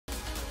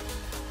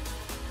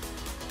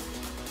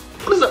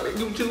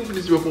YouTube? It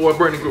is your boy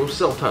Groce,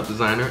 self-taught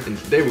designer, and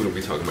today we're going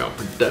to be talking about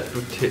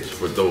productive tips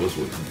for those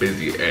with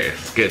busy ass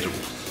schedules.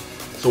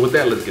 So with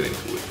that, let's get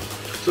into it.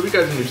 So if you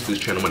guys are new to this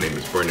channel, my name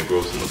is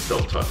Groce. I'm a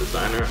self-taught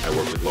designer. I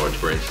work with large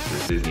brands such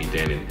as Disney,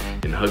 Dannon,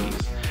 and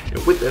Huggies.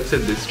 And with that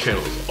said, this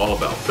channel is all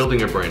about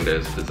building a brand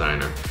as a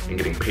designer and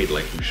getting paid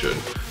like you should.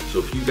 So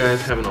if you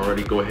guys haven't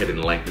already, go ahead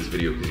and like this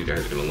video because you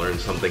guys are going to learn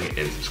something,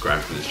 and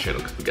subscribe to this channel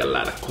because we got a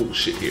lot of cool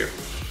shit here.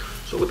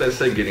 So with that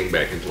said, getting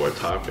back into our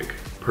topic,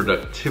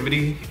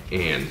 productivity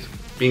and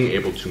being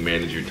able to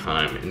manage your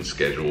time and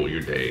schedule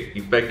your day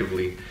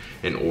effectively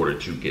in order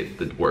to get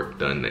the work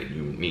done that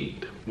you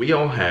need. We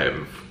all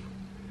have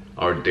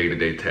our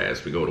day-to-day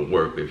tasks. We go to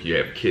work. If you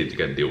have kids, you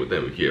got to deal with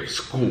them. If you have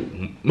school,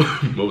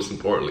 most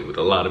importantly, with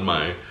a lot of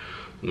my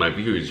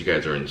viewers, you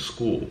guys are in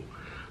school.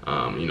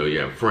 You know,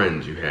 you have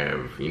friends, you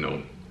have, you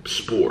know,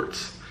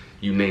 sports,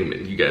 you name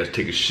it. You guys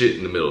take a shit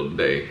in the middle of the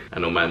day. I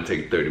know mine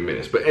take 30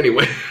 minutes, but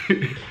anyway,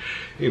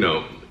 you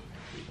know,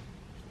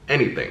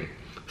 anything.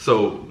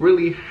 So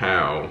really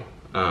how,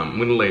 I'm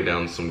gonna lay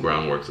down some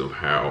groundworks of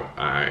how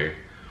I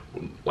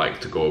like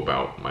to go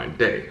about my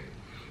day.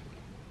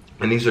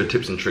 And these are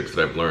tips and tricks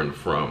that I've learned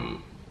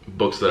from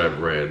books that I've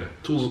read,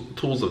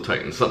 Tools of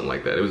Titan, something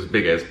like that. It was a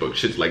big ass book,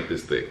 shit's like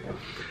this thick.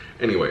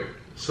 Anyway,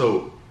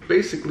 so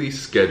basically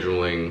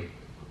scheduling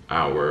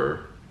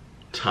our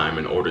time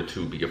in order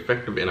to be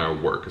effective in our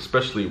work,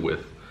 especially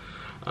with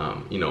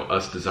you know,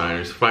 us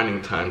designers, finding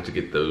time to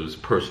get those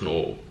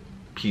personal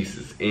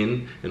pieces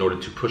in order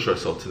to push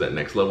ourselves to that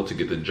next level, to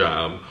get the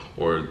job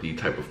or the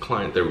type of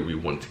client that we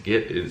want to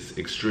get is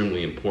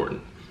extremely important.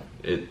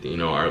 You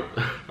know,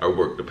 our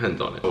work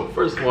depends on it. So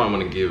first of all, I'm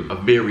going to give a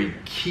very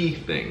key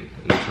thing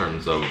in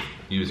terms of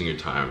using your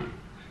time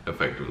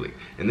effectively,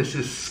 and this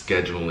is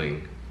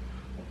scheduling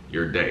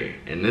your day.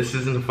 And this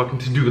isn't a fucking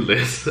to-do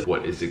list.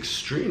 What is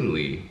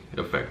extremely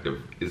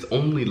effective is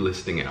only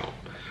listing out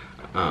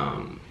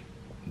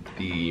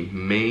the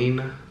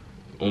main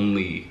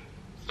only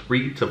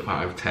 3 to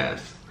 5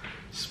 tasks,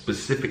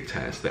 specific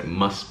tasks that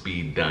must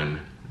be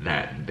done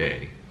that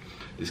day.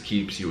 This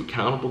keeps you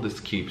accountable, this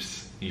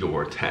keeps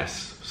your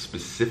tasks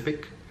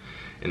specific,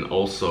 and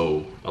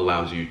also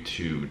allows you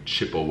to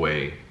chip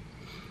away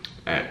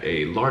at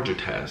a larger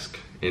task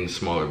in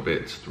smaller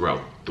bits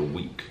throughout the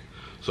week.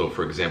 So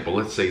for example,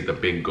 let's say the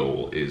big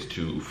goal is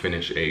to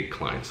finish a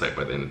client site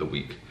by the end of the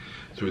week.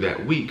 Through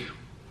that week,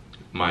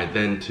 my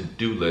then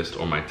to-do list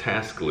or my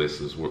task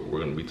list is what we're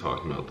going to be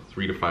talking about, the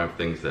 3 to 5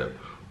 things that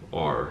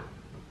are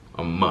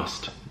a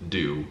must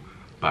do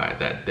by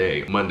that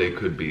day. Monday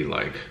could be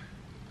like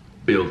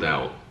build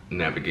out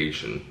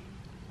navigation.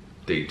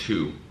 Day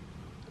 2,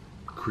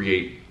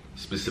 create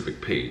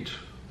specific page.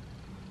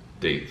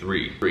 Day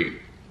 3, create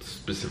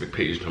specific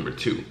page number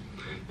 2.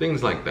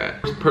 Things like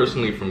that.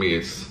 Personally for me,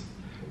 it's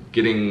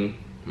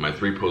getting my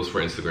 3 posts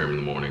for Instagram in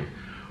the morning,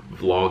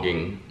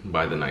 vlogging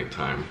by the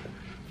nighttime,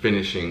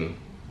 finishing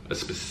a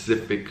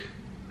specific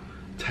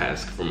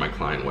task for my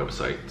client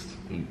websites,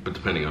 but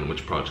depending on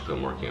which project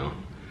I'm working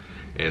on.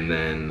 And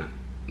then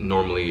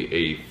normally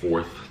a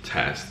 4th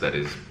task that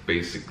is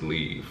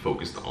basically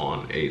focused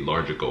on a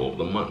larger goal of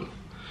the month.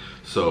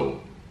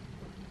 So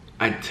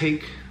I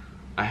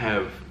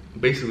have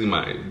basically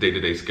my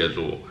day-to-day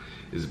schedule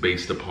is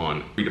based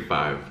upon 3 to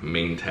 5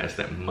 main tasks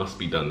that must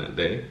be done that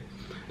day.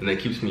 And that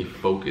keeps me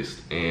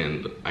focused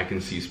and I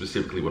can see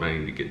specifically what I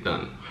need to get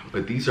done.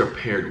 But these are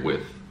paired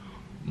with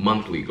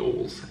monthly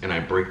goals and I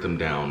break them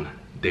down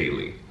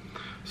daily.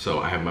 So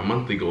I have my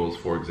monthly goals,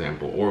 for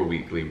example, or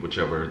weekly,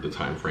 whichever the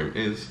time frame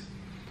is.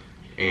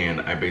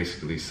 And I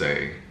basically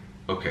say,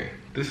 okay,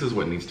 this is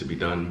what needs to be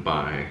done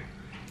by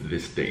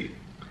this date.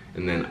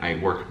 And then I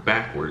work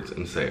backwards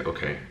and say,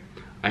 okay,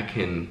 I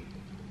can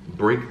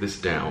break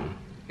this down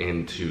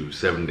into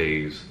 7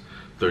 days,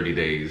 30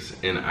 days,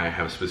 and I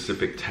have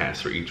specific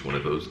tasks for each one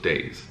of those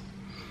days.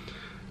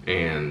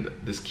 And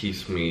this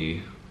keeps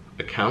me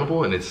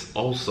accountable, and it's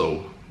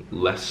also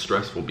less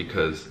stressful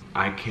because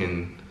I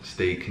can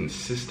stay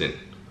consistent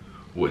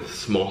with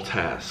small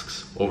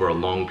tasks over a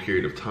long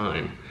period of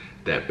time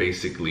that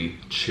basically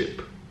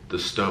chip the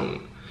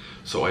stone.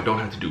 So I don't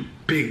have to do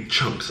big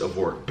chunks of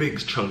work, big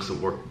chunks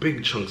of work,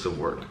 big chunks of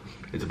work.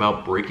 It's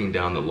about breaking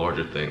down the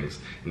larger things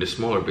into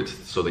smaller bits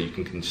so that you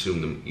can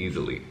consume them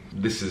easily.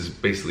 This is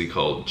basically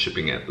called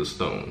chipping at the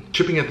stone.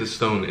 Chipping at the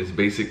stone is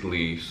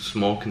basically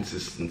small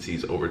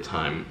consistencies over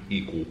time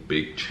equal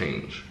big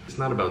change. It's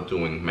not about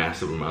doing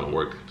massive amount of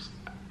work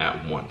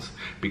at once,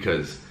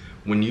 because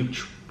when you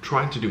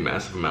try to do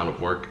massive amount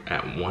of work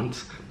at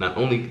once, not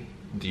only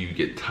do you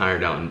get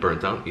tired out and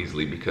burnt out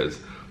easily, because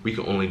we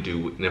can only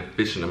do an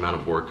efficient amount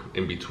of work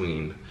in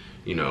between,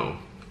 you know,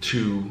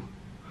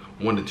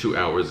 1 to 2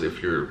 hours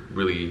if you're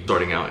really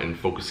starting out and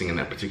focusing in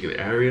that particular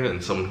area,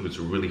 and someone who's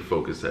really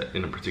focused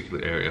in a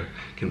particular area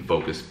can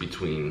focus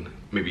between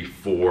maybe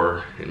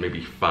 4 and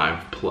maybe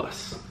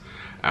 5+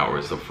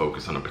 hours of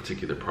focus on a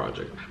particular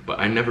project. But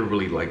I never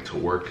really like to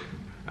work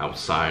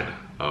outside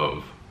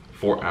of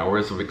 4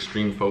 hours of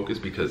extreme focus,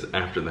 because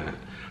after that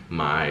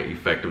my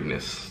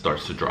effectiveness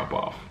starts to drop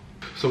off.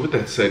 So with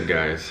that said,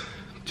 guys,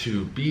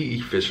 to be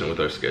efficient with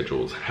our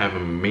schedules, have a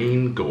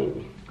main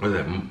goal,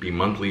 whether that be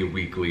monthly,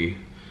 weekly,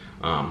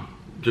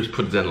 just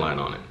put a deadline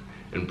on it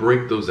and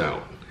break those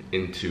out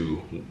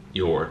into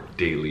your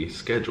daily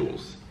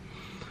schedules.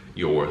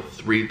 Your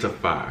 3 to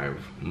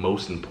 5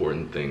 most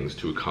important things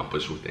to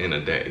accomplish within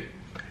a day.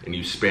 And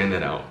you span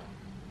that out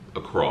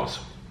across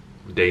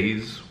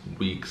days,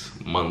 weeks,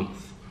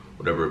 months,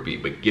 whatever it be,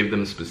 but give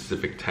them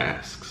specific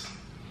tasks.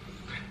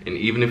 And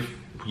even if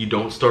you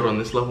don't start on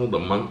this level, the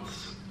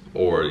months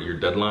or your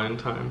deadline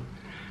time,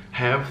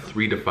 have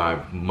 3 to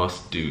 5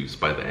 must-dos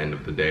by the end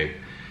of the day.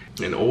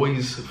 And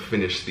always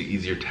finish the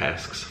easier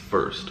tasks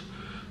first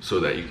so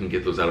that you can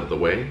get those out of the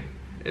way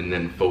and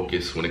then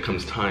focus when it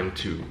comes time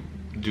to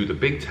do the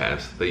big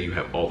tasks, that you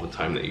have all the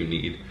time that you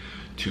need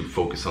to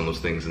focus on those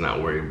things and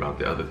not worry about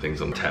the other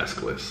things on the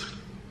task list.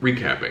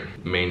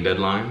 Recapping, main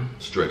deadline,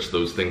 stretch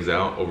those things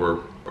out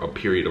over a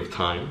period of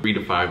time, 3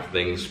 to 5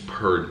 things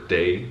per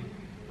day,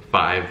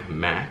 5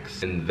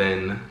 max, and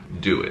then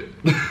do it.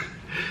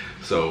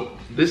 So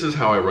this is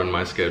how I run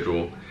my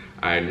schedule.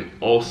 I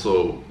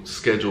also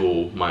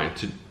schedule my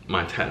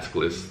task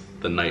list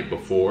the night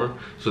before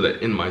so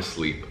that in my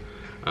sleep,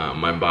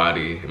 my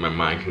body and my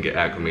mind can get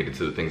acclimated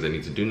to the things I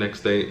need to do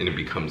next day, and it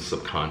becomes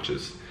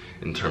subconscious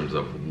in terms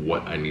of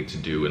what I need to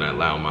do, and I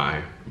allow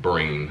my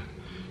brain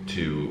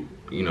to,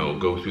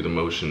 go through the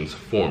motions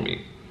for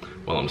me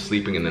while I'm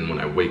sleeping. And then when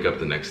I wake up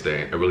the next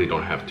day, I really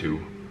don't have to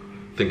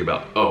think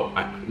about,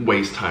 I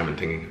waste time in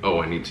thinking,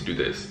 I need to do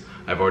this.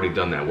 I've already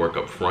done that work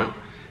up front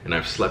and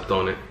I've slept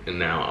on it, and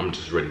now I'm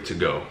just ready to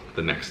go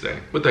the next day.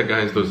 With that,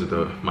 guys, those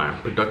are my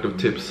productive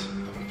tips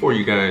for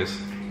you guys.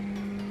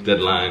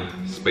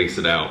 Deadline, space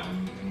it out,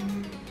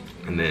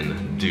 and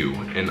then do.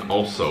 And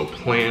also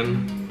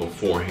plan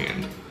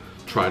beforehand.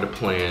 Try to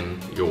plan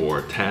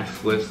your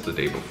task list the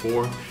day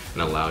before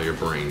and allow your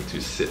brain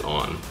to sit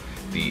on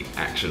the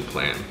action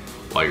plan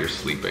while you're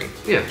sleeping.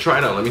 Yeah, try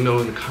it out. Let me know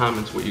in the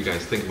comments what you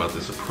guys think about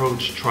this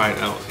approach. Try it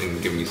out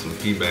and give me some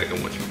feedback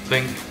on what you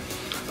think.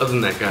 Other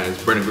than that, guys,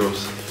 Groce,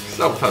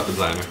 self-taught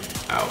designer,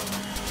 out.